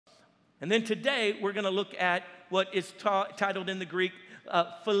And then today, we're going to look at what is titled in the Greek,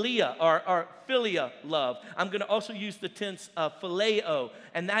 Philia, or Philia love. I'm going to also use the tense phileo,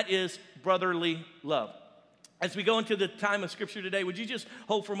 and that is brotherly love. As we go into the time of Scripture today, would you just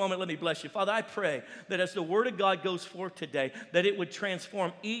hold for a moment? Let me bless you. Father, I pray that as the Word of God goes forth today, that it would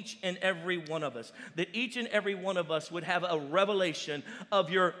transform each and every one of us, that each and every one of us would have a revelation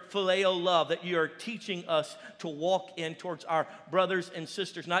of your phileo love that you are teaching us to walk in towards our brothers and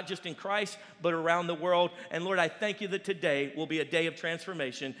sisters, not just in Christ, but around the world. And Lord, I thank you that today will be a day of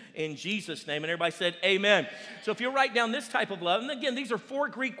transformation in Jesus' name. And everybody said, amen. So if you write down this type of love, and again, these are 4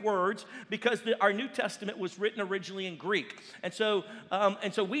 Greek words because our New Testament was written originally in Greek. And so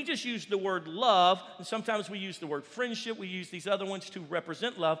we just use the word love, and sometimes we use the word friendship. We use these other ones to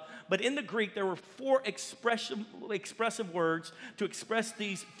represent love. But in the Greek, there were 4 expressive words to express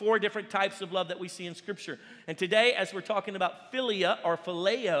these 4 different types of love that we see in Scripture. And today, as we're talking about philia or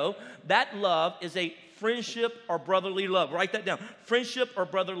phileo, that love is a friendship or brotherly love. Write that down. Friendship or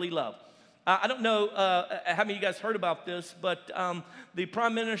brotherly love. I don't know how many of you guys heard about this, but the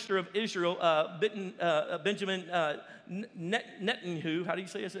Prime Minister of Israel, Benjamin Netanyahu, how do you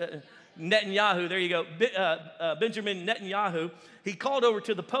say this? Netanyahu, there you go. Benjamin Netanyahu, he called over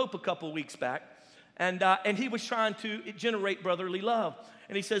to the Pope a couple weeks back, and he was trying to generate brotherly love.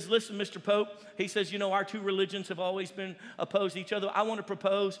 And he says, listen, Mr. Pope, he says, you know, our 2 religions have always been opposed to each other. I want to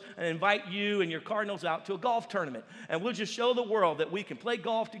propose and invite you and your cardinals out to a golf tournament. And we'll just show the world that we can play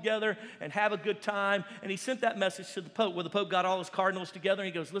golf together and have a good time. And he sent that message to the Pope, where the Pope got all his cardinals together. And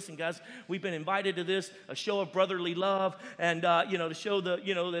he goes, listen, guys, we've been invited to this, a show of brotherly love, and, to show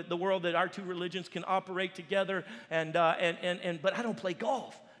the world that our 2 religions can operate together. But I don't play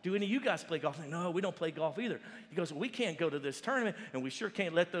golf. Do any of you guys play golf? No, we don't play golf either. He goes, well, we can't go to this tournament, and we sure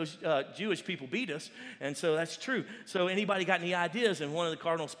can't let those Jewish people beat us. And so that's true. So anybody got any ideas? And one of the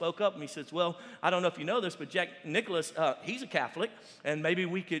cardinals spoke up, and he says, well, I don't know if you know this, but Jack Nicholas, he's a Catholic, and maybe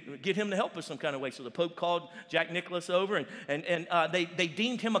we could get him to help us some kind of way. So the Pope called Jack Nicholas over, and they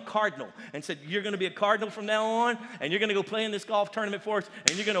deemed him a cardinal and said, you're going to be a cardinal from now on, and you're going to go play in this golf tournament for us,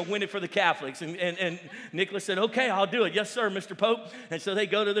 and you're going to win it for the Catholics. And Nicholas said, okay, I'll do it. Yes, sir, Mr. Pope. And so they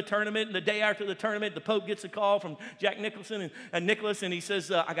go to the tournament, and the day after the tournament, the Pope gets a call from Jack Nicholson and Nicholas, and he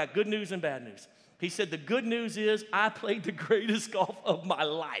says, I got good news and bad news. He said, the good news is I played the greatest golf of my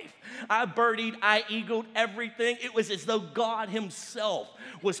life. I birdied, I eagled everything. It was as though God himself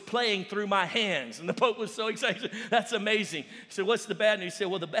was playing through my hands. And the Pope was so excited. That's amazing. He said, what's the bad news? He said,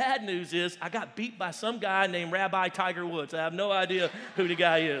 well, the bad news is I got beat by some guy named Rabbi Tiger Woods. I have no idea who the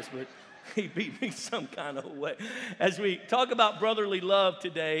guy is, but he beat me some kind of way. As we talk about brotherly love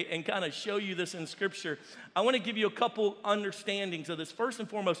today and kind of show you this in Scripture, I want to give you a couple understandings of this. First and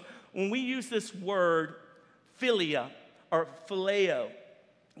foremost, when we use this word philia or phileo,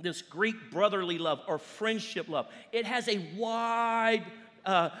 this Greek brotherly love or friendship love, it has a wide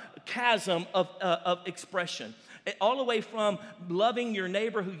chasm of expression. All the way from loving your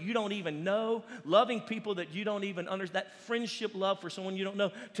neighbor who you don't even know, loving people that you don't even understand, that friendship love for someone you don't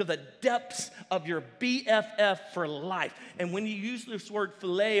know, to the depths of your BFF for life. And when you use this word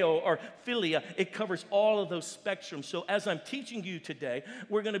phileo or philia, it covers all of those spectrums. So as I'm teaching you today,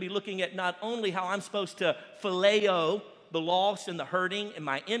 we're going to be looking at not only how I'm supposed to phileo the lost and the hurting and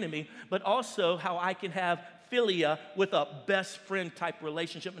my enemy, but also how I can have philia with a best friend type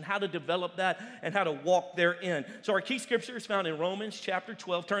relationship and how to develop that and how to walk therein. So our key scripture is found in Romans chapter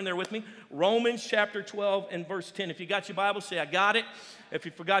 12. Turn there with me. Romans chapter 12 and verse 10. If you got your Bible, say, I got it. If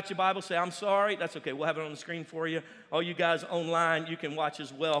you forgot your Bible, say, I'm sorry. That's okay. We'll have it on the screen for you. All you guys online, you can watch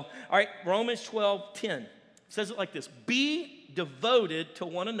as well. All right, Romans 12:10 says it like this. Be devoted to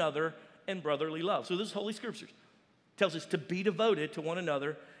one another in brotherly love. So this is Holy Scriptures. It tells us to be devoted to one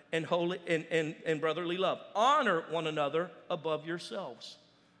another and holy and brotherly love. Honor one another above yourselves.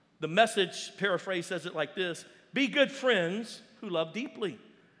 The Message paraphrase says it like this. Be good friends who love deeply.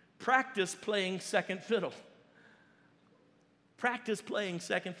 Practice playing second fiddle. Practice playing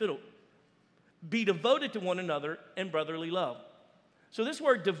second fiddle. Be devoted to one another in brotherly love. So this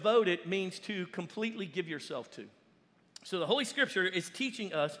word devoted means to completely give yourself to. So the Holy Scripture is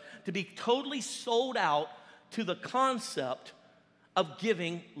teaching us to be totally sold out to the concept of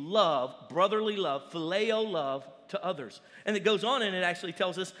giving love, brotherly love, phileo love to others. And it goes on and it actually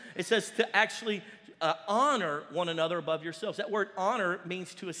tells us, it says to actually honor one another above yourselves. That word honor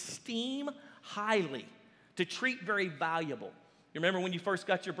means to esteem highly, to treat very valuable. You remember when you first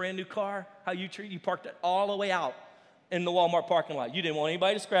got your brand new car, how you parked it all the way out in the Walmart parking lot. You didn't want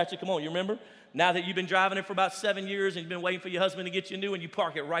anybody to scratch it. Come on, you remember? Now that you've been driving it for about 7 years and you've been waiting for your husband to get you a new one, you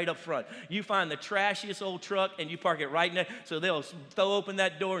park it right up front. You find the trashiest old truck and you park it right next, so they'll throw open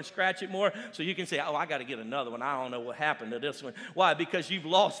that door and scratch it more so you can say, oh, I got to get another one. I don't know what happened to this one. Why? Because you've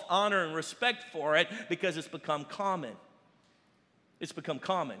lost honor and respect for it because it's become common. It's become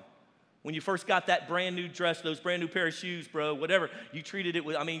common. When you first got that brand new dress, those brand new pair of shoes, bro, whatever, you treated it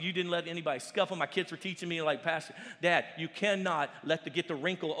with, you didn't let anybody scuff them. My kids were teaching me like, Pastor, Dad, you cannot get the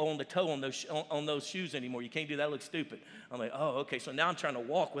wrinkle on the toe on those shoes anymore. You can't do that. It looks stupid. I'm like, oh, okay. So now I'm trying to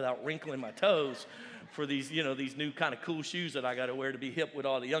walk without wrinkling my toes for these new kind of cool shoes that I got to wear to be hip with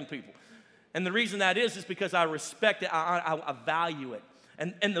all the young people. And the reason that is because I respect it. I value it.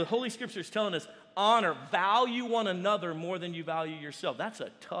 And the Holy Scripture is telling us, honor, value one another more than you value yourself. That's a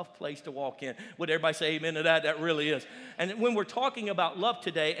tough place to walk in. Would everybody say amen to that? That really is. And when we're talking about love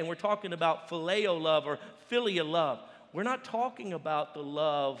today, and we're talking about phileo love or philia love, we're not talking about the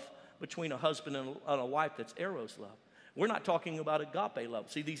love between a husband and a wife that's eros love. We're not talking about agape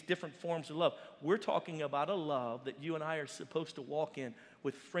love. See, these different forms of love. We're talking about a love that you and I are supposed to walk in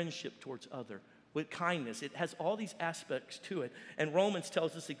with friendship towards others, with kindness. It has all these aspects to it. And Romans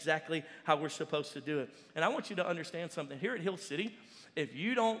tells us exactly how we're supposed to do it. And I want you to understand something. Here at Hill City, if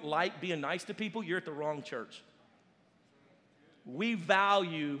you don't like being nice to people, you're at the wrong church. We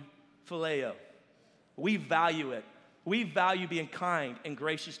value phileo. We value it. We value being kind and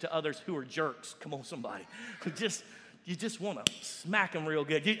gracious to others who are jerks. Come on, somebody. You just want to smack them real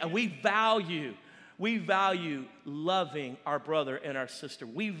good. We value loving our brother and our sister.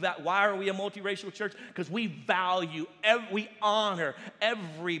 Why are we a multiracial church? Because we honor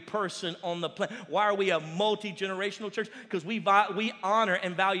every person on the planet. Why are we a multi-generational church? Because we honor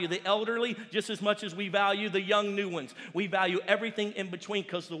and value the elderly just as much as we value the young new ones. We value everything in between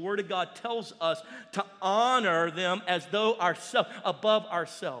because the Word of God tells us to honor them as though above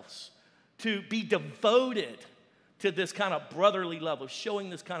ourselves, to be devoted to this kind of brotherly love, of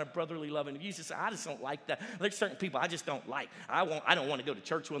showing this kind of brotherly love. And if you just say, I just don't like that. There's certain people I just don't like. I don't want to go to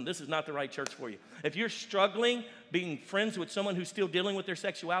church with them. This is not the right church for you. If you're struggling being friends with someone who's still dealing with their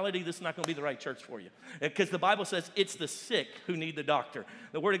sexuality, this is not going to be the right church for you. Because the Bible says it's the sick who need the doctor.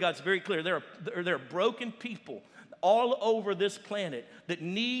 The Word of God's very clear. There are broken people all over this planet that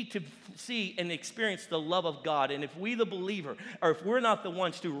need to see and experience the love of God. And if we, the believer, or if we're not the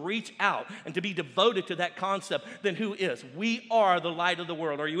ones to reach out and to be devoted to that concept, then who is? We are the light of the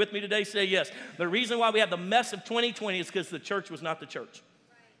world. Are you with me today? Say yes. The reason why we have the mess of 2020 is because the church was not the church.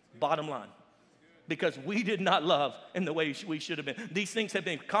 Bottom line. Because we did not love in the way we should have been. These things have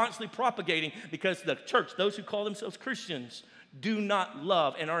been constantly propagating because the church, those who call themselves Christians, do not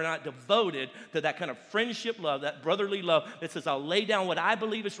love and are not devoted to that kind of friendship love, that brotherly love that says, I'll lay down what I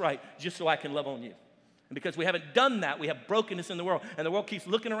believe is right just so I can love on you. And because we haven't done that, we have brokenness in the world. And the world keeps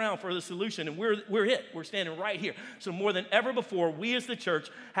looking around for the solution, and we're it. We're standing right here. So more than ever before, we as the church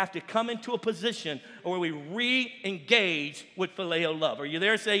have to come into a position where we re-engage with phileo love. Are you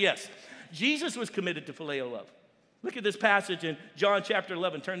there? Say yes. Jesus was committed to phileo love. Look at this passage in John chapter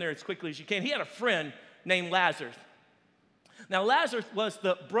 11. Turn there as quickly as you can. He had a friend named Lazarus. Now, Lazarus was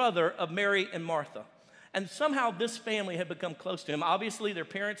the brother of Mary and Martha. And somehow this family had become close to him. Obviously, their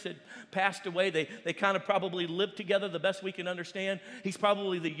parents had passed away. They kind of probably lived together the best we can understand. He's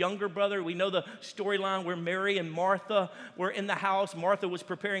probably the younger brother. We know the storyline where Mary and Martha were in the house. Martha was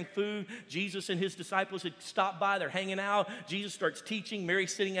preparing food. Jesus and his disciples had stopped by. They're hanging out. Jesus starts teaching.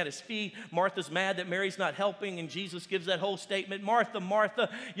 Mary's sitting at his feet. Martha's mad that Mary's not helping, and Jesus gives that whole statement. Martha, Martha,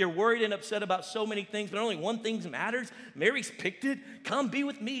 you're worried and upset about so many things, but only one thing matters. Mary's picked it. Come be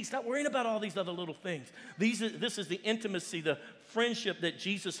with me. Stop worrying about all these other little things. This is the intimacy, the friendship that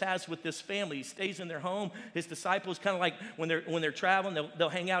Jesus has with this family. He stays in their home. His disciples, kind of like when they're traveling, they'll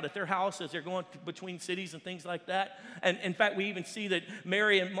hang out at their house as they're going between cities and things like that. And in fact, we even see that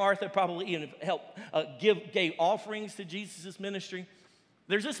Mary and Martha probably even helped gave offerings to Jesus' ministry.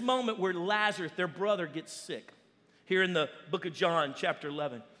 There's this moment where Lazarus, their brother, gets sick. Here in the book of John, chapter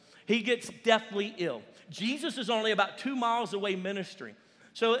 11. He gets deathly ill. Jesus is only about 2 miles away ministering.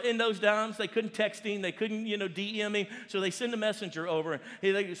 So in those times, they couldn't text him, they couldn't, DM him, so they send a messenger over,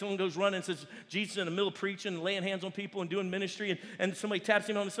 and someone goes running and says, Jesus in the middle of preaching and laying hands on people and doing ministry, and somebody taps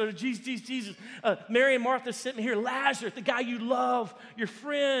him on the shoulder, Jesus, Mary and Martha sent me here, Lazarus, the guy you love, your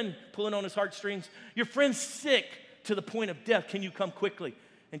friend, pulling on his heartstrings, your friend's sick to the point of death, can you come quickly?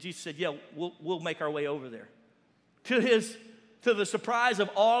 And Jesus said, yeah, we'll make our way over there. To the surprise of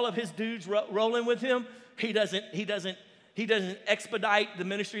all of his dudes rolling with him, he doesn't expedite the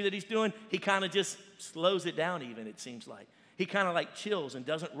ministry that he's doing. He kind of just slows it down even, it seems like. He kind of like chills and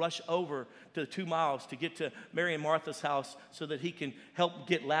doesn't rush over to the 2 miles to get to Mary and Martha's house so that he can help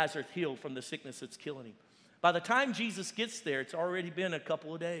get Lazarus healed from the sickness that's killing him. By the time Jesus gets there, it's already been a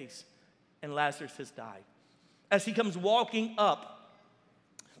couple of days, and Lazarus has died. As he comes walking up,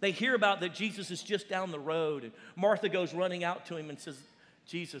 they hear about that Jesus is just down the road, and Martha goes running out to him and says,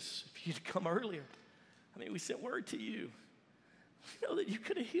 Jesus, if you'd come earlier, we sent word to you. We know that you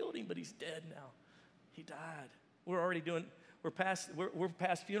could have healed him, but he's dead now. He died. We're past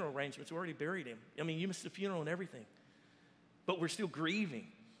funeral arrangements. We already buried him. You missed the funeral and everything. But we're still grieving.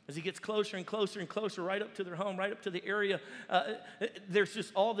 As he gets closer and closer and closer, right up to their home, right up to the area, there's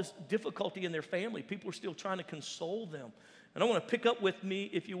just all this difficulty in their family. People are still trying to console them. And I want to pick up with me,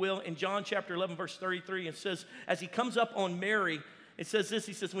 if you will, in John chapter 11, verse 33. It says, as he comes up on Mary, it says this.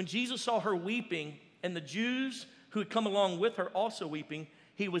 He says, when Jesus saw her weeping, and the Jews who had come along with her also weeping,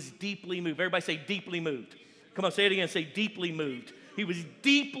 he was deeply moved. Everybody say deeply moved. Come on, say it again. Say deeply moved. He was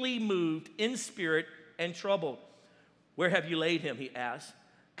deeply moved in spirit and troubled. Where have you laid him? He asked.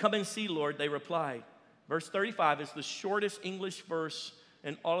 Come and see, Lord, they replied. Verse 35 is the shortest English verse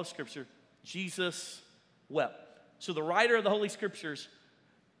in all of Scripture. Jesus wept. So the writer of the Holy Scriptures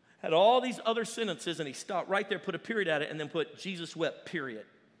had all these other sentences, and he stopped right there, put a period at it, and then put Jesus wept, period.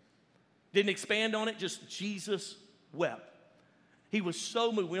 Didn't expand on it, just Jesus wept. He was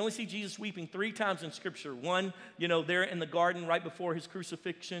so moved. We only see Jesus weeping 3 times in Scripture. One, there in the garden right before his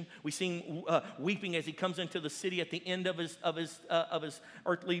crucifixion. We see him weeping as he comes into the city at the end of his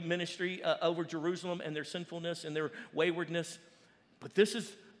earthly ministry over Jerusalem and their sinfulness and their waywardness. But this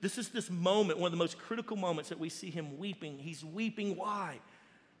is this moment, one of the most critical moments that we see him weeping. He's weeping. Why?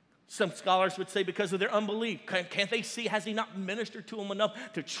 Some scholars would say because of their unbelief. Can't they see? Has he not ministered to them enough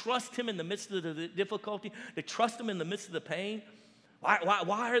to trust him in the midst of the difficulty, to trust him in the midst of the pain?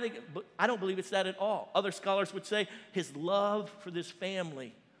 Why are they? I don't believe it's that at all. Other scholars would say his love for this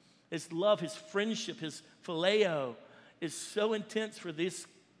family, his love, his friendship, his phileo is so intense for this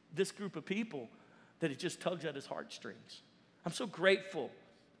group of people that it just tugs at his heartstrings. I'm so grateful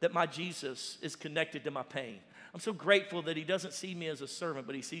that my Jesus is connected to my pain. I'm so grateful that he doesn't see me as a servant,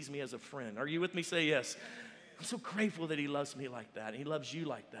 but he sees me as a friend. Are you with me? Say yes. I'm so grateful that he loves me like that. And he loves you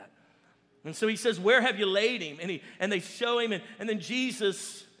like that. And so he says, where have you laid him? And they show him. And then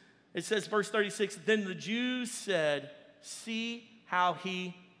Jesus, it says, verse 36, then the Jews said, see how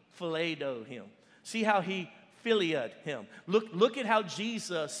he phileoed him. See how he philia'd him. Look at how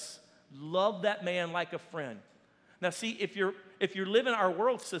Jesus loved that man like a friend. Now see, if you're living our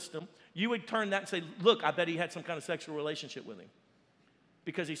world system, you would turn that and say, look, I bet he had some kind of sexual relationship with him.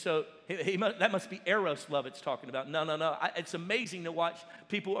 Because that must be eros love it's talking about. No. It's amazing to watch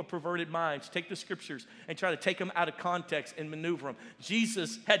people of perverted minds take the Scriptures and try to take them out of context and maneuver them.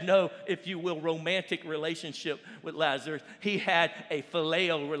 Jesus had no, if you will, romantic relationship with Lazarus. He had a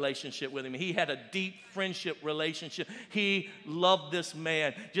phileo relationship with him. He had a deep friendship relationship. He loved this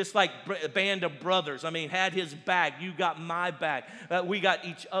man, just like a band of brothers. Had his back. You got my back. We got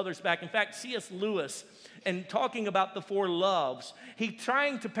each other's back. In fact, C.S. Lewis, and talking about the 4 loves, he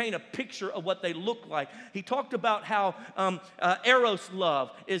trying to paint a picture of what they look like. He talked about how eros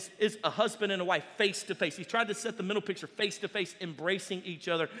love is a husband and a wife face to face. He tried to set the middle picture face to face, embracing each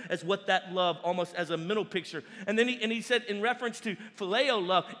other as what that love almost as a middle picture. And then he said in reference to phileo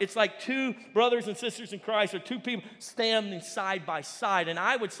love, it's like 2 brothers and sisters in Christ or 2 people standing side by side. And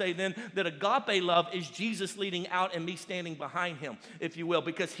I would say then that agape love is Jesus leading out and me standing behind him, if you will,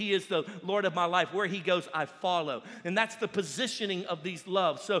 because he is the Lord of my life. Where he goes, I follow. And that's the positioning of these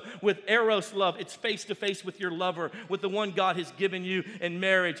loves. So with eros love, it's face to face with your lover, with the one God has given you in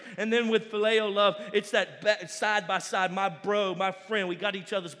marriage. And then with phileo love, it's that side by side, my bro, my friend. We got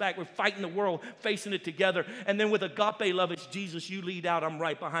each other's back. We're fighting the world, facing it together. And then with agape love, it's Jesus, you lead out, I'm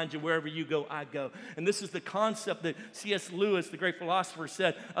right behind you. Wherever you go, I go. And this is the concept that C.S. Lewis, the great philosopher,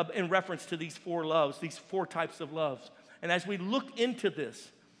 said in reference to these 4 loves, these 4 types of loves. And as we look into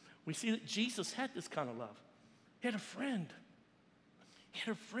this, we see that Jesus had this kind of love. He had a friend. He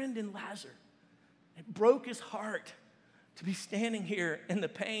had a friend in Lazarus. It broke his heart to be standing here in the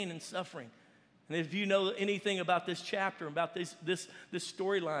pain and suffering. And if you know anything about this chapter, about this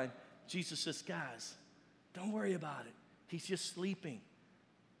storyline, Jesus says, guys, don't worry about it. He's just sleeping.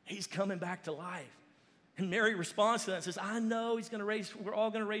 He's coming back to life. And Mary responds to that and says, I know we're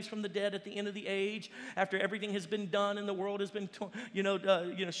all going to raise from the dead at the end of the age after everything has been done and the world has been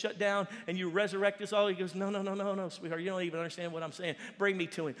shut down and you resurrect us all. He goes, no, sweetheart, you don't even understand what I'm saying. Bring me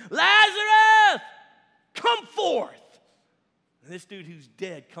to him. Lazarus, come forth. And this dude who's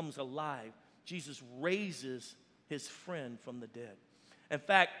dead comes alive. Jesus raises his friend from the dead. In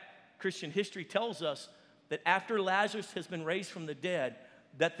fact, Christian history tells us that after Lazarus has been raised from the dead,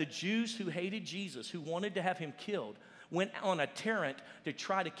 that the Jews who hated Jesus, who wanted to have him killed, went on a torrent to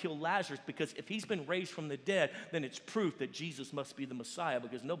try to kill Lazarus, because if he's been raised from the dead, then it's proof that Jesus must be the Messiah,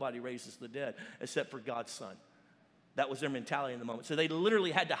 because nobody raises the dead except for God's Son. That was their mentality in the moment. So they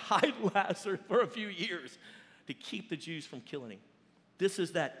literally had to hide Lazarus for a few years to keep the Jews from killing him. This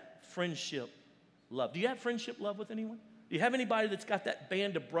is that friendship love. Do you have friendship love with anyone? Do you have anybody that's got that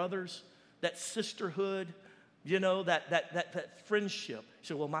band of brothers, that sisterhood, you know, that friendship? You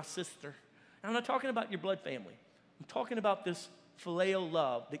say, well, my sister. And I'm not talking about your blood family. I'm talking about this phileo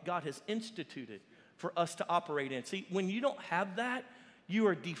love that God has instituted for us to operate in. See, when you don't have that, you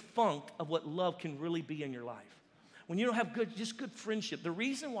are defunct of what love can really be in your life. When you don't have good friendship. The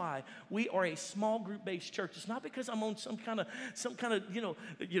reason why we are a small group-based church is not because I'm on some kind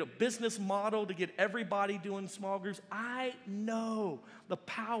of business model to get everybody doing small groups. I know the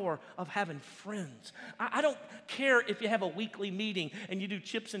power of having friends. I don't care if you have a weekly meeting and you do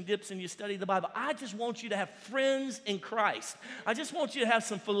chips and dips and you study the Bible. I just want you to have friends in Christ. I just want you to have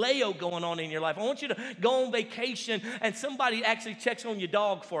some phileo going on in your life. I want you to go on vacation and somebody actually checks on your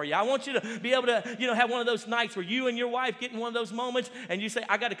dog for you. I want you to be able to, have one of those nights where you and your wife get in one of those moments and you say,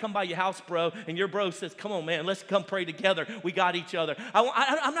 I got to come by your house, bro. And your bro says, come on, man, let's come pray together. We got each other.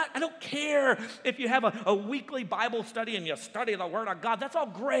 I don't care if you have a weekly Bible study and you study the Word of God. That's all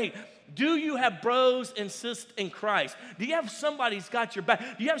great. Do you have bros and sisters in Christ? Do you have somebody who's got your back?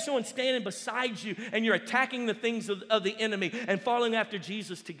 Do you have someone standing beside you and you're attacking the things of the enemy and following after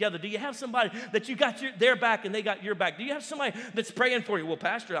Jesus together? Do you have somebody that you got their back and they got your back? Do you have somebody that's praying for you? Well,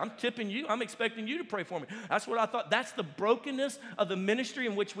 Pastor, I'm tipping you. I'm expecting you to pray for me. That's what I thought. That's the brokenness of the ministry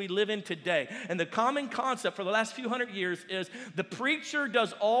in which we live in today. And the common concept for the last few hundred years is the preacher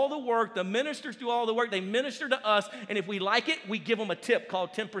does all the work, the ministers do all the work, they minister to us, and if we like it, we give them a tip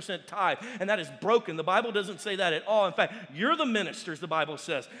called 10% tithe. And that is broken. The Bible doesn't say that at all. In fact, you're the ministers, the Bible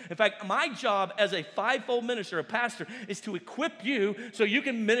says. In fact, my job as a fivefold minister, a pastor, is to equip you so you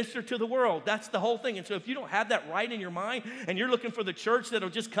can minister to the world. That's the whole thing. And so if you don't have that right in your mind and you're looking for the church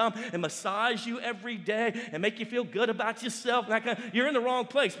that'll just come and massage you every day and make you feel good about yourself, you're in the wrong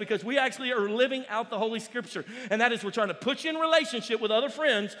place, because we actually are living out the Holy Scripture. And that is, we're trying to put you in relationship with other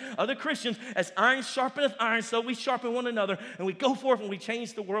friends, other Christians, as iron sharpeneth iron, so we sharpen one another, and we go forth and we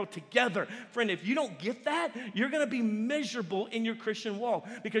change the world together. Friend, if you don't get that, you're going to be miserable in your Christian walk,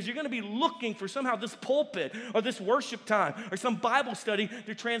 because you're going to be looking for somehow this pulpit or this worship time or some Bible study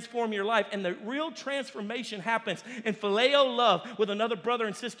to transform your life. And the real transformation happens in phileo love with another brother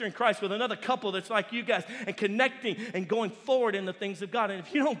and sister in Christ, with another couple that's like you guys, and connecting and going forward in the things of God. And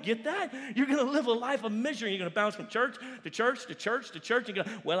if you don't get that, you're going to live a life of misery. You're going to bounce from church to church to church to church and go,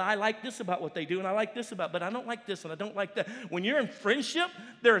 well, I like this about what they do, and I like this about, but I don't like this and I don't like that. When you're in friendship,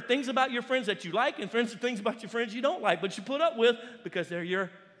 there are things about your friends that you like and things about your friends you don't like, but you put up with because they're your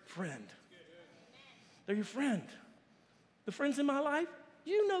friend. They're your friend. The friends in my life,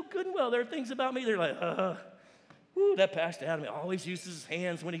 you know good and well, there are things about me, they're like, that Pastor Adam always uses his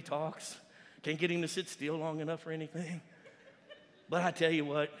hands when he talks. Can't get him to sit still long enough or anything. But I tell you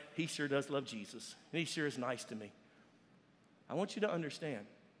what, he sure does love Jesus, and he sure is nice to me. I want you to understand,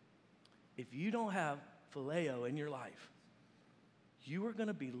 if you don't have phileo in your life, you are going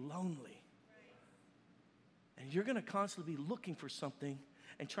to be lonely. And you're going to constantly be looking for something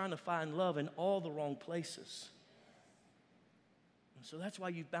and trying to find love in all the wrong places. And so that's why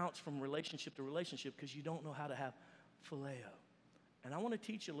you bounce from relationship to relationship, because you don't know how to have phileo. And I want to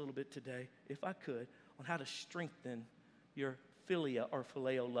teach you a little bit today, if I could, on how to strengthen your philia or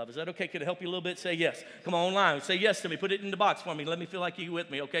phileo love. Is that okay? Could I help you a little bit? Say yes. Come on online. Say yes to me. Put it in the box for me. Let me feel like you're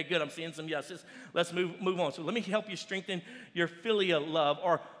with me. Okay, good. I'm seeing some yeses. Let's move on. So let me help you strengthen your philia love,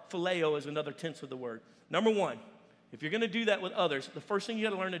 or phileo is another tense of the word. Number one, if you're going to do that with others, the first thing you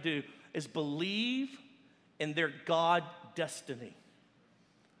got to learn to do is believe in their God destiny.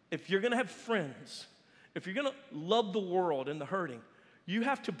 If you're going to have friends, if you're going to love the world and the hurting, you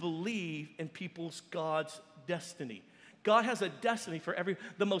have to believe in people's God's destiny. God has a destiny for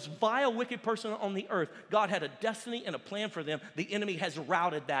the most vile, wicked person on the earth. God had a destiny and a plan for them. The enemy has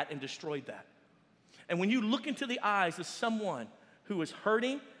routed that and destroyed that. And when you look into the eyes of someone who is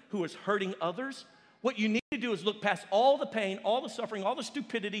hurting others, what you need to do is look past all the pain, all the suffering, all the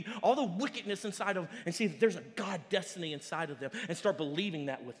stupidity, all the wickedness inside of them, and see that there's a God destiny inside of them, and start believing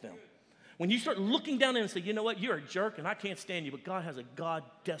that with them. When you start looking down in and say, you know what, you're a jerk and I can't stand you, but God has a God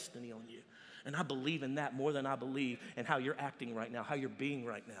destiny on you. And I believe in that more than I believe in how you're acting right now, how you're being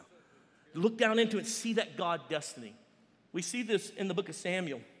right now. Look down into it, see that God destiny. We see this in the book of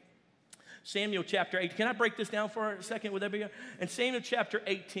Samuel. Samuel chapter 8. Can I break this down for a second? Would that be good? In Samuel chapter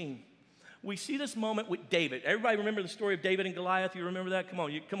 18, We see this moment with David. Everybody remember the story of David and Goliath? You remember that? Come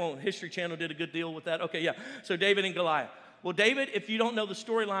on. History Channel did a good deal with that. Okay, yeah. So David and Goliath. Well, David, if you don't know the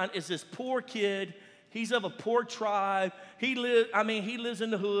storyline, is this poor kid. He's of a poor tribe. He lives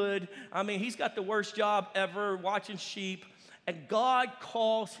in the hood. He's got the worst job ever, watching sheep. And God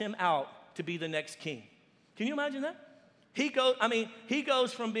calls him out to be the next king. Can you imagine that? He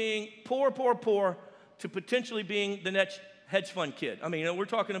goes from being poor to potentially being the next hedge fund kid. We're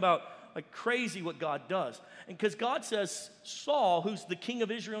talking about like crazy what God does. And because God says, Saul, who's the king of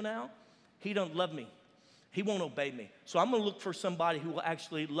Israel now, he don't love me. He won't obey me. So I'm going to look for somebody who will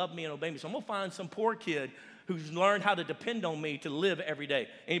actually love me and obey me. So I'm going to find some poor kid who's learned how to depend on me to live every day.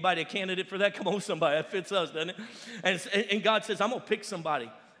 Anybody a candidate for that? Come on, somebody. That fits us, doesn't it? And God says, I'm going to pick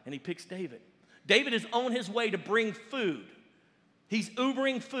somebody. And he picks David. David is on his way to bring food. He's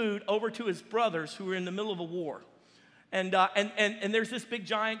Ubering food over to his brothers who are in the middle of a war. And there's this big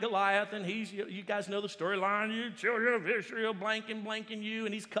giant Goliath, and you guys know the storyline, you children of Israel, blanking you,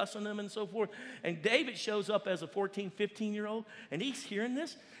 and he's cussing them and so forth. And David shows up as a 14, 15-year-old, and he's hearing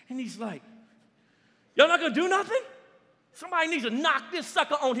this, and he's like, y'all not gonna do nothing? Somebody needs to knock this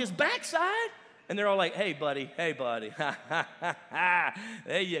sucker on his backside. And they're all like, hey, buddy, ha, ha, ha, ha.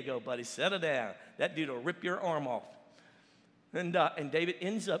 There you go, buddy, settle down. That dude will rip your arm off. And David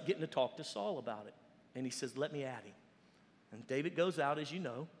ends up getting to talk to Saul about it. And he says, let me at him. And David goes out, as you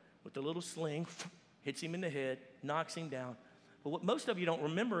know, with the little sling, hits him in the head, knocks him down. But what most of you don't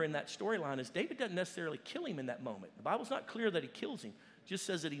remember in that storyline is David doesn't necessarily kill him in that moment. The Bible's not clear that he kills him. It just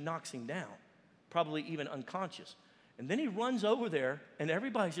says that he knocks him down, probably even unconscious. And then he runs over there, and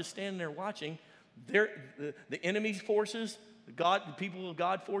everybody's just standing there watching. The enemy's forces, the people of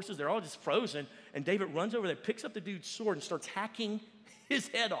God forces, they're all just frozen. And David runs over there, picks up the dude's sword, and starts hacking his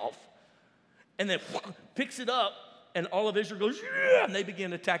head off. And then picks it up. And all of Israel goes, yeah, and they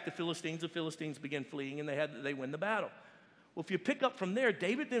begin to attack the Philistines. The Philistines begin fleeing, and they win the battle. Well, if you pick up from there,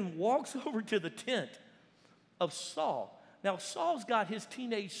 David then walks over to the tent of Saul. Now, Saul's got his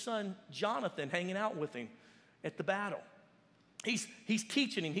teenage son, Jonathan, hanging out with him at the battle. He's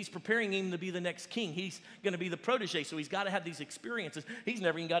teaching him. He's preparing him to be the next king. He's going to be the protege, so he's got to have these experiences. He's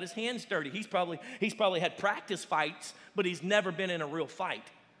never even got his hands dirty. He's probably had practice fights, but he's never been in a real fight.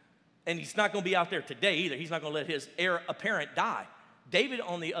 And he's not going to be out there today either. He's not going to let his heir apparent die. David,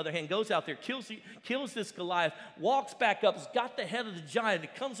 on the other hand, goes out there, kills this Goliath, walks back up, has got the head of the giant. He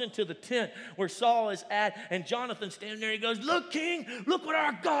comes into the tent where Saul is at, and Jonathan's standing there. He goes, look, king, look what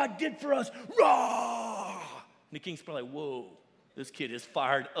our God did for us. Raw! And the king's probably, whoa, this kid is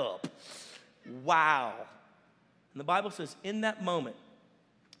fired up. Wow. And the Bible says, in that moment,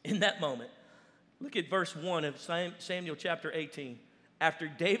 look at verse 1 of Samuel chapter 18. After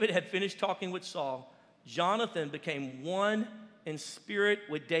David had finished talking with Saul, Jonathan became one in spirit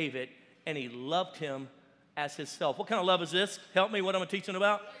with David, and he loved him as himself. What kind of love is this? Help me, what am I teaching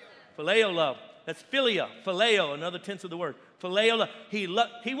about? Phileo love. That's Philia, phileo, another tense of the word. Phileo love.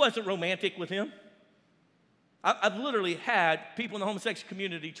 He wasn't romantic with him. I've literally had people in the homosexual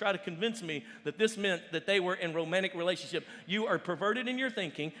community try to convince me that this meant that they were in romantic relationship. You are perverted in your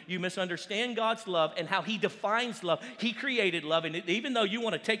thinking. You misunderstand God's love and how he defines love. He created love, and even though you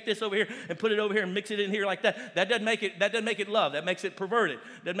want to take this over here and put it over here and mix it in here like that, that doesn't make it love. That makes it perverted.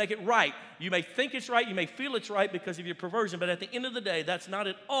 Doesn't make it right. You may think it's right. You may feel it's right because of your perversion, but at the end of the day, that's not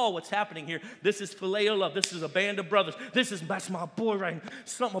at all what's happening here. This is phileo love. This is a band of brothers. That's my boy right here.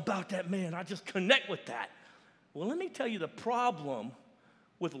 Something about that man. I just connect with that. Well, let me tell you the problem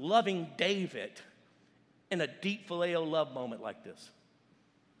with loving David in a deep phileo love moment like this.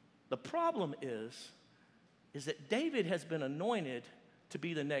 The problem is that David has been anointed to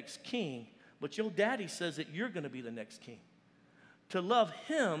be the next king, but your daddy says that you're going to be the next king. To love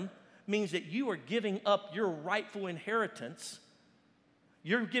him means that you are giving up your rightful inheritance.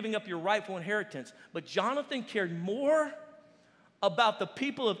 You're giving up your rightful inheritance. But Jonathan cared more about the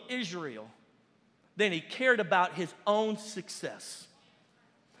people of Israel than he cared about his own success.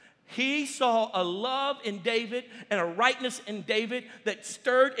 He saw a love in David and a rightness in David that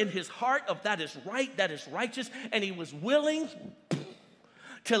stirred in his heart of that is right, that is righteous, and he was willing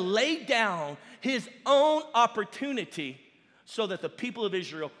to lay down his own opportunity so that the people of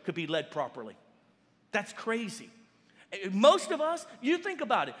Israel could be led properly. That's crazy. Most of us, you think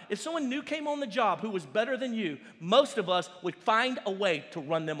about it, if someone new came on the job who was better than you, most of us would find a way to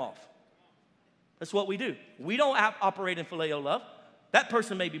run them off. That's what we do. We don't operate in phileo love. That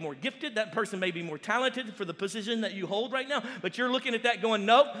person may be more gifted. That person may be more talented for the position that you hold right now. But you're looking at that going,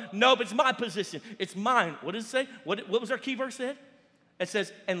 nope, it's my position. It's mine. What does it say? What was our key verse said? It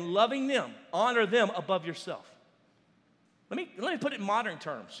says, and loving them, honor them above yourself. Let me put it in modern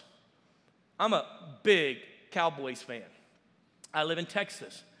terms. I'm a big Cowboys fan. I live in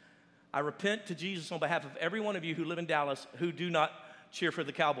Texas. I repent to Jesus on behalf of every one of you who live in Dallas who do not cheer for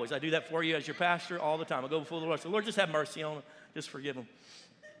the Cowboys. I do that for you as your pastor all the time. I go before the Lord. So, Lord, just have mercy on them. Just forgive them.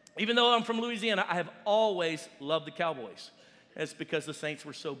 Even though I'm from Louisiana, I have always loved the Cowboys. It's because the Saints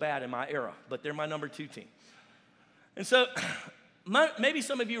were so bad in my era, but they're my number 2 team. And so maybe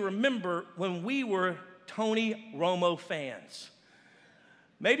some of you remember when we were Tony Romo fans.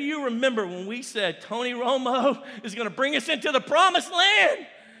 Maybe you remember when we said Tony Romo is going to bring us into the promised land.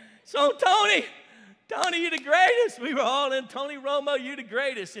 So Tony, you're the greatest. We were all in Tony Romo, you're the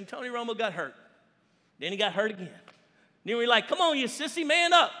greatest. And Tony Romo got hurt. Then he got hurt again. Then we were like, come on, you sissy,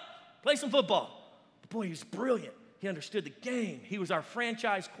 man up. Play some football. But boy, he was brilliant. He understood the game. He was our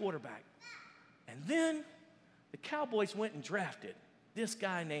franchise quarterback. And then the Cowboys went and drafted this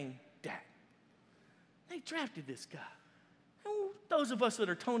guy named Dak. They drafted this guy. And those of us that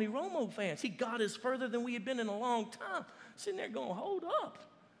are Tony Romo fans, he got us further than we had been in a long time. Sitting there going, hold up.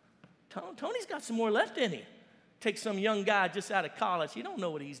 Tony's got some more left in him. Take some young guy just out of college. He don't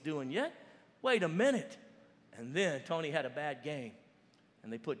know what he's doing yet. Wait a minute. And then Tony had a bad game,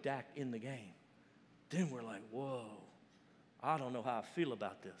 and they put Dak in the game. Then we're like, whoa, I don't know how I feel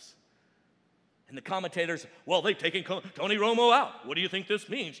about this. And the commentators, well, they've taken Tony Romo out. What do you think this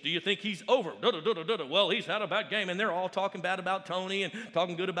means? Do you think he's over? Well, he's had a bad game, and they're all talking bad about Tony and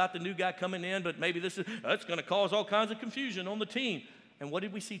talking good about the new guy coming in, but maybe that's going to cause all kinds of confusion on the team. And what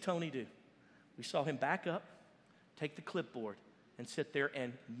did we see Tony do? We saw him back up, take the clipboard, and sit there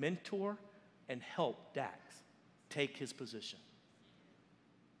and mentor and help Dak take his position.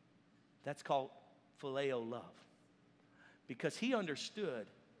 That's called Phileo love. Because he understood,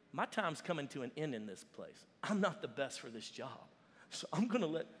 my time's coming to an end in this place. I'm not the best for this job. So I'm going to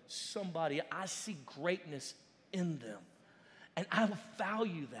let somebody, I see greatness in them. And I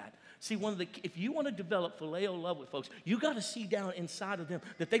value that. See, if you want to develop Phileo love with folks, you got to see down inside of them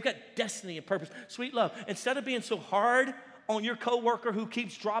that they've got destiny and purpose. Sweet love. Instead of being so hard on your coworker who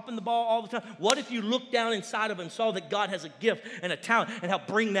keeps dropping the ball all the time, what if you looked down inside of him and saw that God has a gift and a talent and help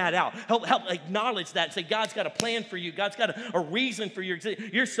bring that out? Help acknowledge that and say, God's got a plan for you. God's got a reason for your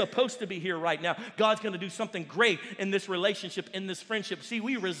existence. You're supposed to be here right now. God's going to do something great in this relationship, in this friendship. See,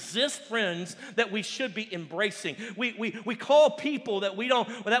 we resist friends that we should be embracing. We call people that we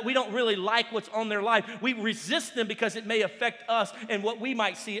don't really like what's on their life. We resist them because it may affect us in what we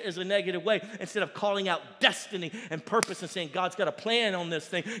might see as a negative way, instead of calling out destiny and purpose and saying, God's got a plan on this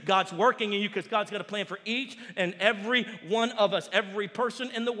thing. God's working in you because God's got a plan for each and every one of us. Every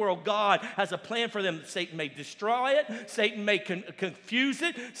person in the world, God has a plan for them. Satan may destroy it. Satan may confuse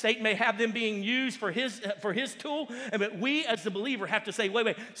it. Satan may have them being used for his tool. But we as the believer have to say,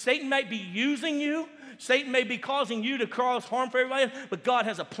 wait, Satan might be using you. Satan may be causing you to cause harm for everybody else, but God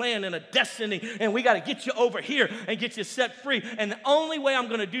has a plan and a destiny, and we got to get you over here and get you set free. And the only way I'm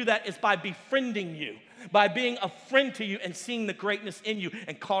going to do that is by befriending you, by being a friend to you and seeing the greatness in you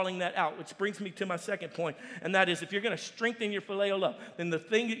and calling that out. Which brings me to my second point, and that is, if you're going to strengthen your Phileo love, then the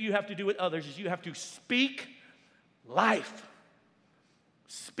thing that you have to do with others is you have to speak life.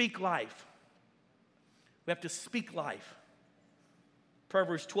 Speak life. We have to speak life.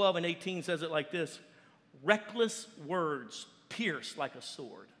 Proverbs 12:18 says it like this: reckless words pierce like a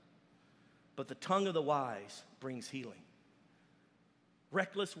sword, but the tongue of the wise brings healing.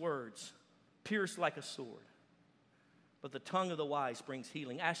 Reckless words pierce like a sword, but the tongue of the wise brings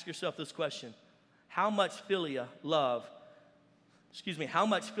healing. Ask yourself this question: how much Philia love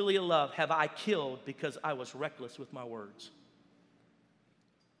have I killed because I was reckless with my words?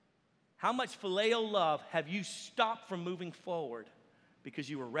 How much Phileo love have you stopped from moving forward because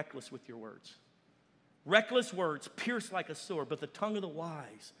you were reckless with your words? Reckless words pierce like a sword, but the tongue of the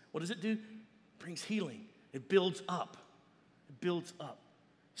wise, what does it do? It brings healing. It builds up. It builds up.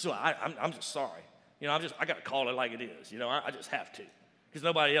 So I'm just sorry. I got to call it like it is. I just have to. Because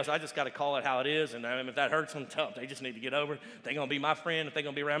nobody else, I just got to call it how it is. And if that hurts them, tough. They just need to get over it. If they're going to be my friend, if they're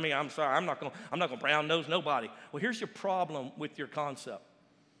going to be around me, I'm sorry. I'm not going to brown nose nobody. Well, here's your problem with your concept.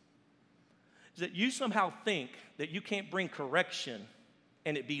 Is that you somehow think that you can't bring correction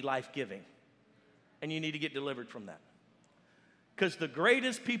and it be life-giving. And you need to get delivered from that. Because the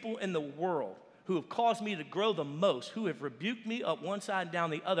greatest people in the world who have caused me to grow the most, who have rebuked me up one side and down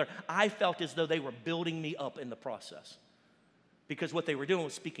the other, I felt as though they were building me up in the process. Because what they were doing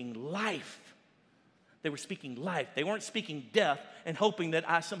was speaking life. They were speaking life. They weren't speaking death and hoping that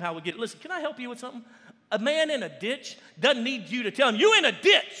I somehow would get it. Listen, can I help you with something? A man in a ditch doesn't need you to tell him, you in a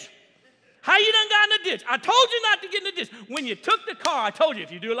ditch. How you done got in the ditch? I told you not to get in the ditch. When you took the car, I told you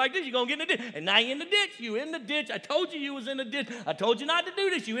if you do it like this, you're going to get in the ditch. And now you're in the ditch. You in the ditch. I told you was in the ditch. I told you not to do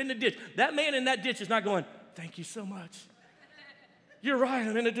this. You in the ditch. That man in that ditch is not going, thank you so much. You're right,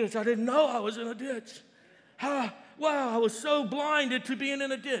 I'm in a ditch. I didn't know I was in a ditch. Wow, I was so blinded to being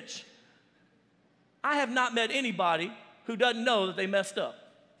in a ditch. I have not met anybody who doesn't know that they messed up.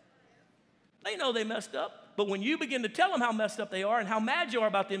 They know they messed up. But when you begin to tell them how messed up they are and how mad you are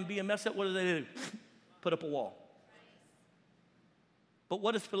about them being messed up, what do? Put up a wall. But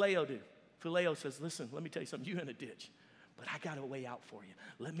what does Phileo do? Phileo says, listen, let me tell you something. You're in a ditch, but I got a way out for you.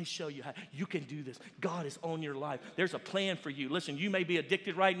 Let me show you how you can do this. God is on your life. There's a plan for you. Listen, you may be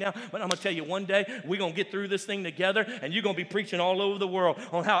addicted right now, but I'm going to tell you one day we're going to get through this thing together, and you're going to be preaching all over the world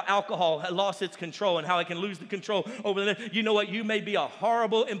on how alcohol has lost its control and how it can lose the control over the. You know what? You may be a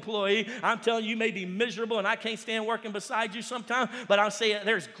horrible employee. I'm telling you, you may be miserable, and I can't stand working beside you sometimes, but I'll say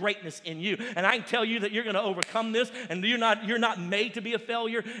there's greatness in you, and I can tell you that you're going to overcome this, and you're not made to be a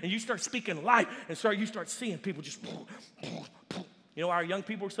failure, and you start speaking life, and you start seeing people just. You know why our young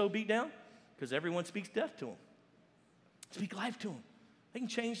people are so beat down? Because everyone speaks death to them. Speak life to them. They can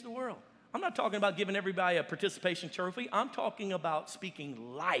change the world. I'm not talking about giving everybody a participation trophy. I'm talking about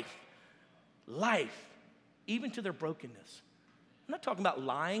speaking life. Life, even to their brokenness. I'm not talking about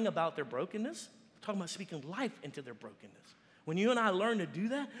lying about their brokenness. I'm talking about speaking life into their brokenness. When you and I learn to do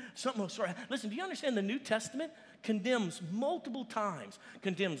that, something will start. Listen, do you understand the New Testament condemns multiple times,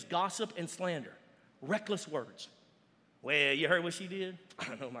 condemns gossip and slander, reckless words. Well, you heard what she did?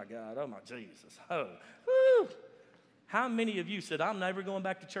 Oh, my God. Oh, my Jesus. Oh, woo. How many of you said, I'm never going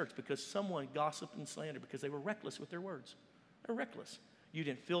back to church because someone gossiped and slandered because they were reckless with their words? They're reckless. You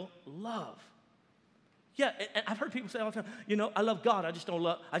didn't feel love. Yeah, and I've heard people say all the time, you know, I love God. I just don't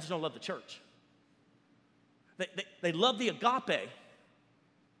love the church. They love the agape,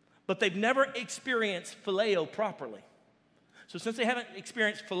 but they've never experienced phileo properly. So since they haven't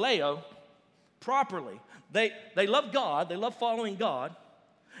experienced phileo properly, they love God, they love following God,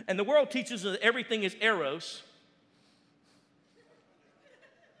 and the world teaches that everything is eros.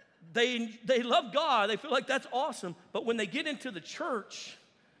 They love God, they feel like that's awesome, but when they get into the church,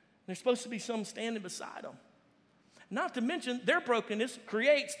 there's supposed to be someone standing beside them. Not to mention, their brokenness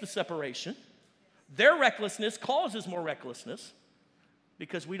creates the separation. Their recklessness causes more recklessness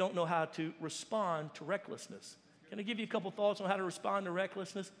because we don't know how to respond to recklessness. Can I give you a couple thoughts on how to respond to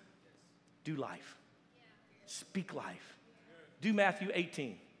recklessness? Do life. Speak life. Do Matthew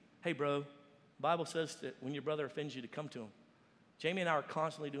 18. Hey, bro, the Bible says that when your brother offends you to come to him. Jamie and I are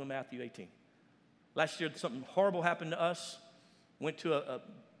constantly doing Matthew 18. Last year, something horrible happened to us. Went to a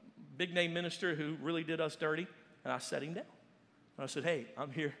big-name minister who really did us dirty, and I sat him down. And I said, hey,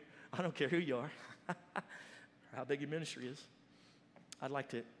 I'm here. I don't care who you are, how big your ministry is. I'd like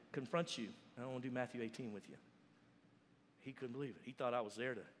to confront you. I don't want to do Matthew 18 with you. He couldn't believe it. He thought I was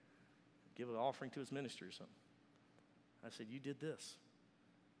there to give an offering to his ministry or something. I said, you did this,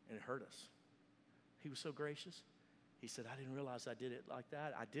 and it hurt us. He was so gracious. He said, I didn't realize I did it like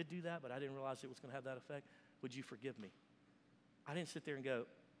that. I did do that, but I didn't realize it was going to have that effect. Would you forgive me? I didn't sit there and go,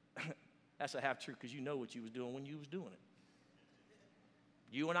 that's a half-truth because you know what you was doing when you was doing it.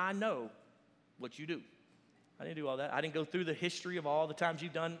 You and I know what you do. I didn't do all that. I didn't go through the history of all the times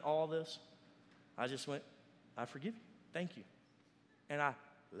you've done all this. I just went, I forgive you. Thank you. And I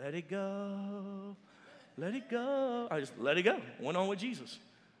let it go. Let it go. I just let it go. Went on with Jesus.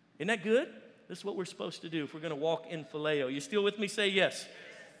 Isn't that good? This is what we're supposed to do if we're going to walk in phileo. You still with me? Say yes.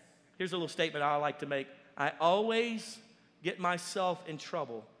 Here's a little statement I like to make. I always get myself in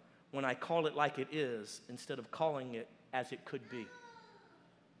trouble when I call it like it is instead of calling it as it could be.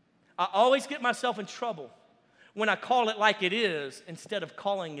 I always get myself in trouble when I call it like it is instead of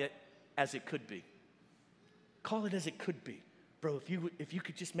calling it as it could be. Call it as it could be. Bro, if you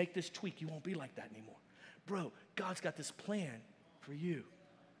could just make this tweak, you won't be like that anymore. Bro, God's got this plan for you.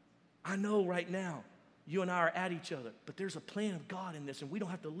 I know right now you and I are at each other, but there's a plan of God in this, and we don't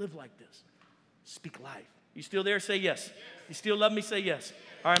have to live like this. Speak life. You still there? Say yes. You still love me? Say yes.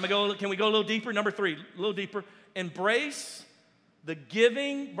 All right, can we go a little deeper? Number 3, a little deeper. Embrace the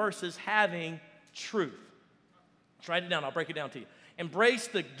giving versus having truth. Let's write it down. I'll break it down to you. Embrace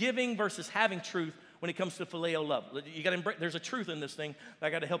the giving versus having truth when it comes to phileo love. You got to embrace. There's a truth in this thing that I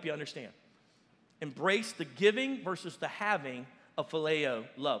got to help you understand. Embrace the giving versus the having of phileo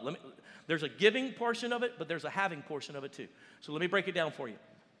love. There's a giving portion of it, but there's a having portion of it too. So let me break it down for you.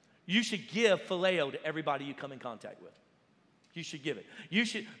 You should give phileo to everybody you come in contact with. You should give it.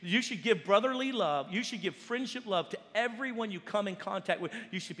 You should give brotherly love. You should give friendship love to everyone you come in contact with.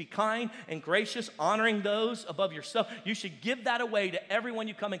 You should be kind and gracious, honoring those above yourself. You should give that away to everyone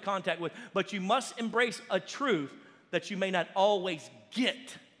you come in contact with. But you must embrace a truth that you may not always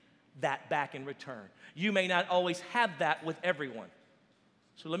get that back in return. You may not always have that with everyone.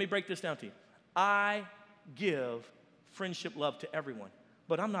 So let me break this down to you. I give friendship love to everyone,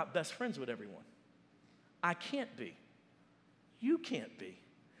 but I'm not best friends with everyone. I can't be. You can't be.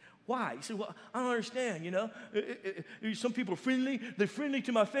 Why? You say, well, I don't understand, some people are friendly, they're friendly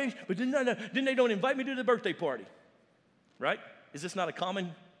to my face, but then they don't invite me to the birthday party, right? Is this not a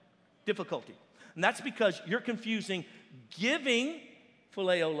common difficulty? And that's because you're confusing giving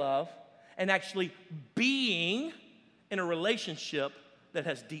phileo love and actually being in a relationship that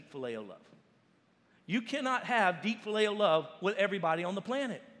has deep phileo love. You cannot have deep phileo love with everybody on the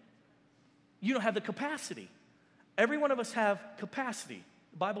planet. You don't have the capacity. Every one of us have capacity.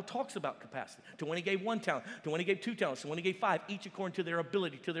 The Bible talks about capacity. To when he gave 1 talent, to when he gave 2 talents, to when he gave 5, each according to their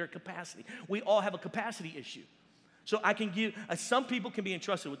ability, to their capacity. We all have a capacity issue. So I can give, some people can be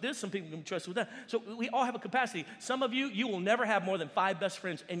entrusted with this, some people can be entrusted with that. So we all have a capacity. Some of you will never have more than 5 best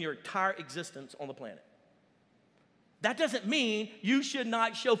friends in your entire existence on the planet. That doesn't mean you should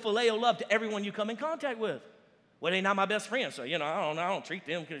not show phileo love to everyone you come in contact with. Well, they're not my best friend, so, I don't treat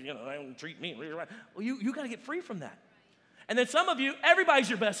them because, they don't treat me. Well, you got to get free from that. And then some of you, everybody's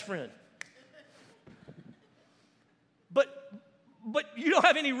your best friend. But you don't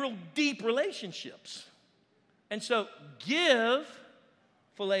have any real deep relationships. And so give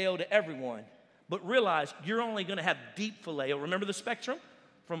phileo to everyone, but realize you're only going to have deep phileo. Remember the spectrum?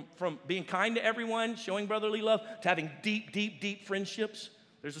 From being kind to everyone, showing brotherly love, to having deep, deep, deep friendships.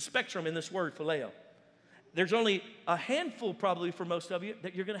 There's a spectrum in this word, phileo. There's only a handful, probably for most of you,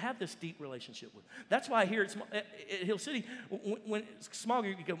 that you're going to have this deep relationship with. That's why here at Hill City, when it's small,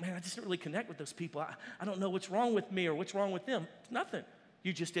 you go, man, I just didn't really connect with those people. I don't know what's wrong with me or what's wrong with them. It's nothing.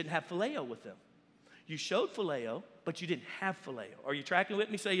 You just didn't have phileo with them. You showed phileo, but you didn't have phileo. Are you tracking with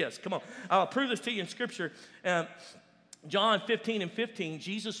me? Say yes. Come on. I'll prove this to you in Scripture. John 15:15,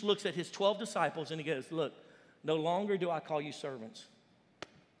 Jesus looks at his 12 disciples and he goes, look, no longer do I call you servants.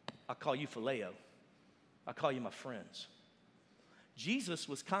 I call you phileo. I call you my friends. Jesus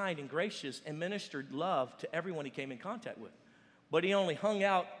was kind and gracious and ministered love to everyone he came in contact with. But he only hung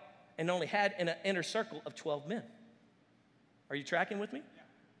out and only had an inner circle of 12 men. Are you tracking with me?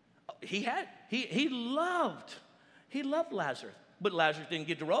 He loved Lazarus, but Lazarus didn't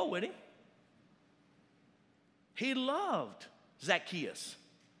get to roll with him. He loved Zacchaeus.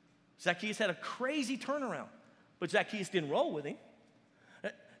 Zacchaeus had a crazy turnaround, but Zacchaeus didn't roll with him.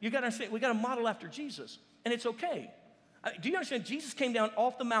 You got to understand, we got to model after Jesus, and it's okay. Do you understand? Jesus came down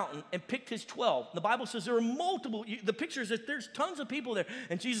off the mountain and picked his 12. The Bible says there are multiple. The picture is that there's tons of people there,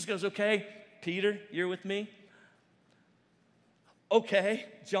 and Jesus goes, "Okay, Peter, you're with me. Okay,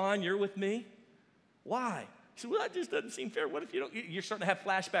 John, you're with me. Why?" He said, "Well, that just doesn't seem fair. What if you don't?" You're starting to have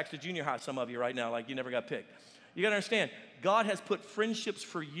flashbacks to junior high, some of you right now, like you never got picked. You got to understand, God has put friendships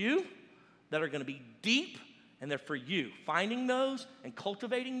for you that are going to be deep, and they're for you. Finding those and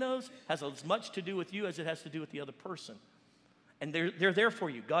cultivating those has as much to do with you as it has to do with the other person. And they're there for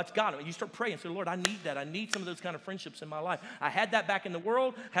you. God's got them. You start praying and say, Lord, I need that. I need some of those kind of friendships in my life. I had that back in the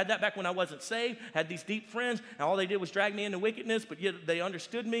world, had that back when I wasn't saved, had these deep friends, and all they did was drag me into wickedness, but yet they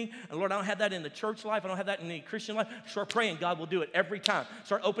understood me. And Lord, I don't have that in the church life. I don't have that in the Christian life. Start praying. God will do it every time.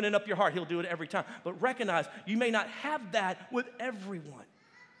 Start opening up your heart. He'll do it every time. But recognize you may not have that with everyone,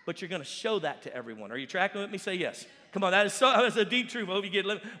 but you're going to show that to everyone. Are you tracking with me? Say yes. Come on, that's a deep truth. I hope you get.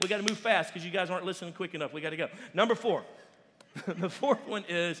 We got to move fast because you guys aren't listening quick enough. We got to go. Number 4. The 4th one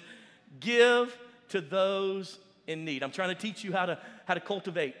is give to those in need. I'm trying to teach you how to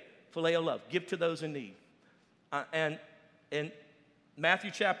cultivate phileo love. Give to those in need. And in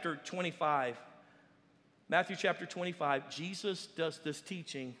Matthew chapter 25, Jesus does this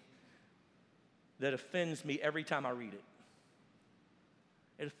teaching that offends me every time I read it.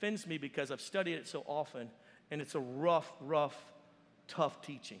 It offends me because I've studied it so often, and it's a rough, tough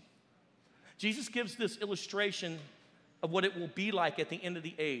teaching. Jesus gives this illustration of what it will be like at the end of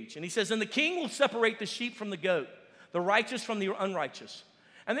the age. And he says, and the king will separate the sheep from the goat, the righteous from the unrighteous.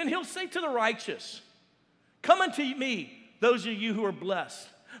 And then he'll say to the righteous, come unto me, those of you who are blessed.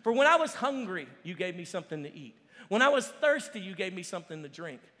 For when I was hungry, you gave me something to eat. When I was thirsty, you gave me something to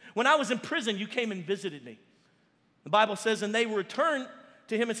drink. When I was in prison, you came and visited me. The Bible says, and they returned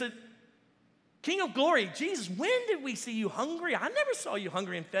to him and said, King of glory, Jesus, when did we see you hungry? I never saw you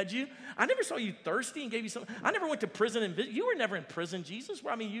hungry and fed you. I never saw you thirsty and gave you something. I never went to prison and visited. You were never in prison, Jesus.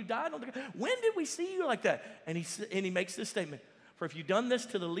 You died on the cross. When did we see you like that? And he makes this statement, for if you've done this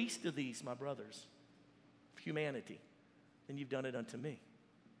to the least of these, my brothers, humanity, then you've done it unto me.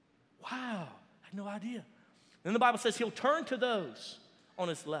 Wow, I had no idea. Then the Bible says he'll turn to those on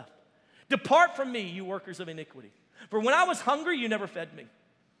his left. Depart from me, you workers of iniquity. For when I was hungry, you never fed me.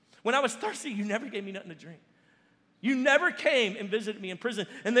 When I was thirsty, you never gave me nothing to drink. You never came and visited me in prison.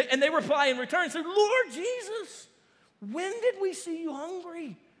 And they reply in return and say, Lord Jesus, when did we see you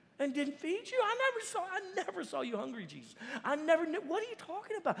hungry and didn't feed you? I never saw you hungry, Jesus. I never knew. What are you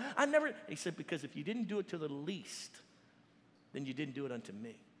talking about? He said, because if you didn't do it to the least, then you didn't do it unto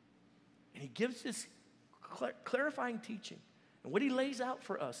me. And he gives this clarifying teaching. And what he lays out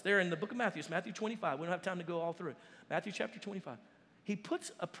for us there in the book of Matthew, it's Matthew 25. We don't have time to go all through it. Matthew chapter 25. He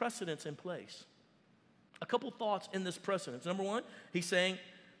puts a precedence in place. A couple thoughts in this precedence. Number one, he's saying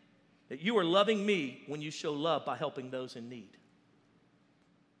that you are loving me when you show love by helping those in need.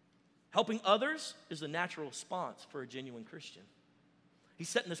 Helping others is the natural response for a genuine Christian. He's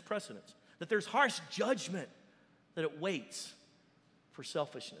setting this precedence that there's harsh judgment that it waits for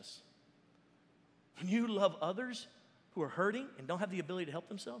selfishness. When you love others who are hurting and don't have the ability to help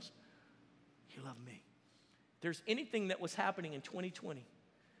themselves, you love me. If there's anything that was happening in 2020,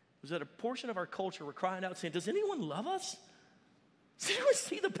 was that a portion of our culture were crying out saying, does anyone love us? Does anyone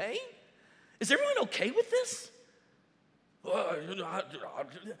see the pain? Is everyone okay with this?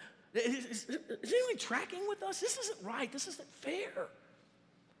 Is anyone tracking with us? This isn't right. This isn't fair.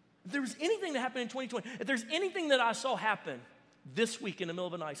 If there was anything that happened in 2020, if there's anything that I saw happen this week in the middle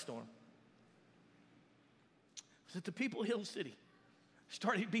of an ice storm, was that the people of Hill City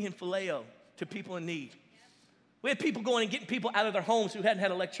started being phileo to people in need. We had people going and getting people out of their homes who hadn't had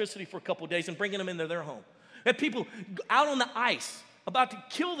electricity for a couple of days and bringing them into their home. We had people out on the ice about to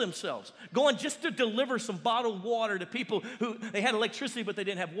kill themselves, going just to deliver some bottled water to people who they had electricity but they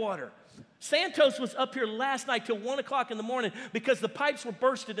didn't have water. Santos was up here last night till 1 o'clock in the morning because the pipes were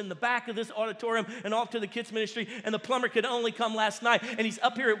bursted in the back of this auditorium and off to the kids ministry, and the plumber could only come last night, and he's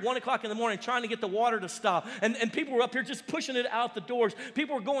up here at 1 o'clock in the morning trying to get the water to stop, and people were up here just pushing it out the doors.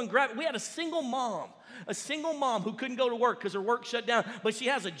 People were going grab it. We had a single mom who couldn't go to work because her work shut down, but she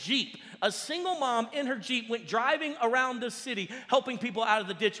has a Jeep. A single mom in her Jeep went driving around the city helping people out of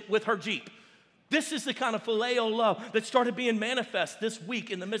the ditch with her Jeep. This is the kind of phileo love that started being manifest this week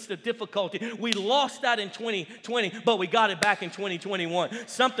in the midst of difficulty. We lost that in 2020, but we got it back in 2021.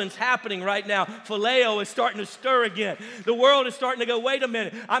 Something's happening right now. Phileo is starting to stir again. The world is starting to go, wait a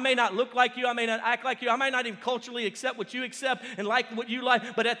minute. I may not look like you. I may not act like you. I might not even culturally accept what you accept and like what you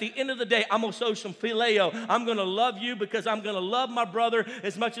like. But at the end of the day, I'm going to show some phileo. I'm going to love you because I'm going to love my brother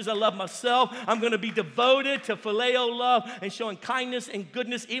as much as I love myself. I'm going to be devoted to phileo love and showing kindness and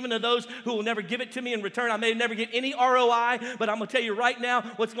goodness even to those who will never give it to me in return. I may never get any ROI, but I'm going to tell you right now,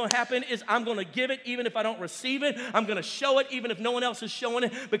 what's going to happen is I'm going to give it even if I don't receive it. I'm going to show it even if no one else is showing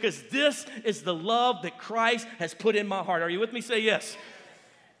it, because this is the love that Christ has put in my heart. Are you with me? Say yes.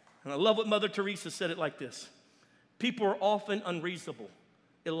 And I love what Mother Teresa said it like this. People are often unreasonable,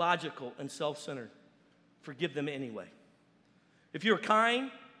 illogical, and self-centered. Forgive them anyway. If you're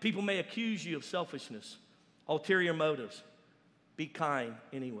kind, people may accuse you of selfishness, ulterior motives. Be kind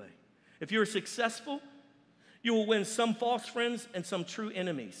anyway. If you're successful, you will win some false friends and some true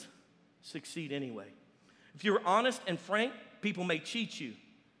enemies. Succeed anyway. If you're honest and frank, people may cheat you.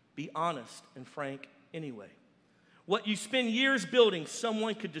 Be honest and frank anyway. What you spend years building,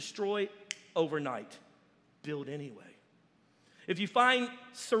 someone could destroy overnight. Build anyway. If you find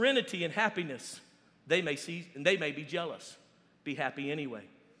serenity and happiness, they may be jealous. Be happy anyway.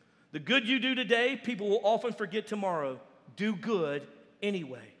 The good you do today, people will often forget tomorrow. Do good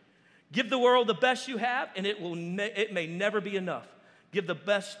anyway. Give the world the best you have, and it may never be enough. Give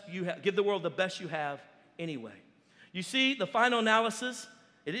the world the best you have anyway. You see, the final analysis,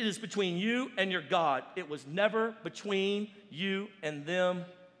 it is between you and your God. It was never between you and them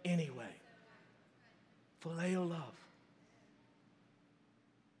anyway. Phileo love.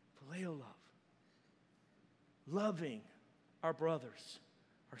 Phileo love. Loving our brothers,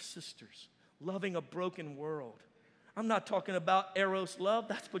 our sisters, loving a broken world. I'm not talking about eros love.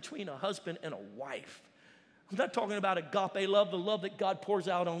 That's between a husband and a wife. I'm not talking about agape love, the love that God pours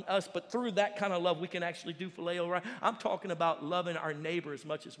out on us, but through that kind of love, we can actually do phileo, right? I'm talking about loving our neighbor as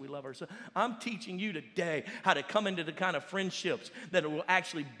much as we love ourselves. I'm teaching you today how to come into the kind of friendships that will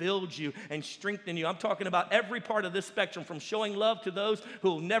actually build you and strengthen you. I'm talking about every part of this spectrum, from showing love to those who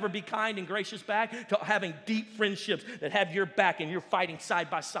will never be kind and gracious back, to having deep friendships that have your back and you're fighting side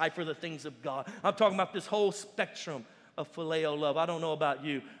by side for the things of God. I'm talking about this whole spectrum of phileo love. I don't know about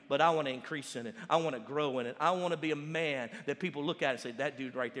you, but I want to increase in it. I want to grow in it. I want to be a man that people look at and say, that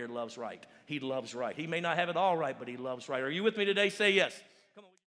dude right there loves right. He loves right. He may not have it all right, but he loves right. Are you with me today? Say yes.